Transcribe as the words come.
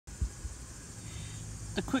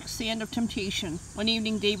The Quicksand of Temptation. One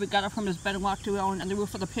evening David got up from his bed and walked around on the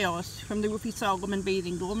roof of the palace. From the roof he saw a woman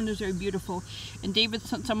bathing. The woman was very beautiful, and David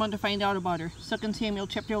sent someone to find out about her. 2 Samuel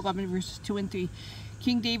chapter 11 verses 2 and 3.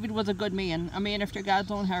 King David was a good man, a man after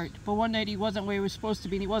God's own heart. But one night he wasn't where he was supposed to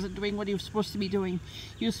be, and he wasn't doing what he was supposed to be doing.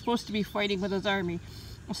 He was supposed to be fighting with his army.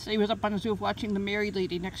 Instead, he was up on his roof watching the married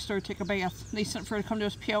lady next door take a bath. They sent for her to come to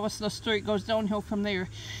his palace, and the story goes downhill from there.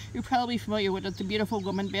 You're probably familiar with it. The beautiful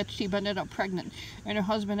woman, Bathsheba, ended up pregnant, and her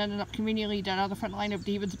husband ended up conveniently dead on the front line of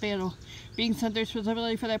David's battle. Being sent there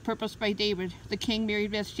specifically for that purpose by David, the king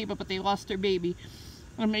married Bathsheba, but they lost their baby.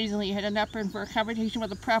 Amazingly, he had a napper, and for a confrontation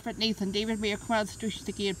with the prophet Nathan, David made a come out of the situation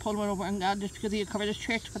that he had pulled one over on God just because he had covered his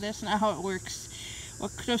tracks, but that's not how it works.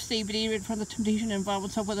 What could have saved David from the temptation to involve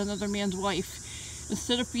himself with another man's wife?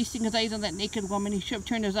 Instead of feasting his eyes on that naked woman, he should have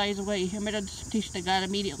turned his eyes away, admitted the temptation to God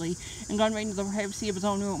immediately, and gone right into the privacy of his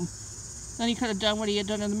own room. Then he could have done what he had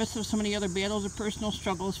done in the midst of so many other battles or personal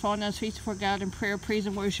struggles, fallen on his face before God in prayer, praise,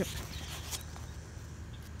 and worship.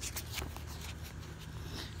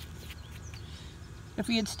 If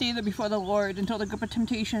he had stayed there before the Lord until the grip of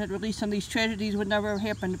temptation had released him, these tragedies would never have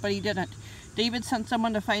happened, but he didn't. David sent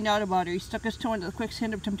someone to find out about her. He stuck his toe into the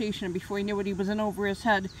quicksand of temptation, and before he knew it, he was in over his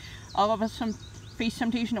head. All of us face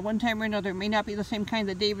temptation at one time or another. It may not be the same kind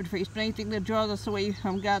that David faced, but anything that draws us away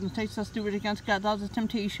from God and takes us to it against God, that is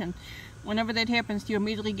temptation. Whenever that happens, you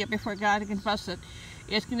immediately get before God and confess it,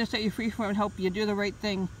 asking to set you free from it and help you do the right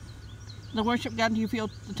thing. To worship God until you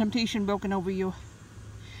feel the temptation broken over you.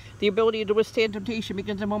 The ability to withstand temptation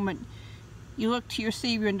begins the moment you look to your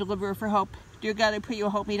Savior and Deliverer for help. Dear God, I pray you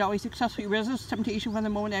will help me to always successfully resist temptation from the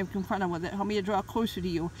moment I'm confronted with it. Help me to draw closer to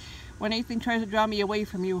you when anything tries to draw me away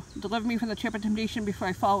from you. Deliver me from the trap of temptation before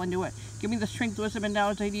I fall into it. Give me the strength, wisdom, and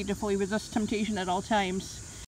knowledge I need to fully resist temptation at all times.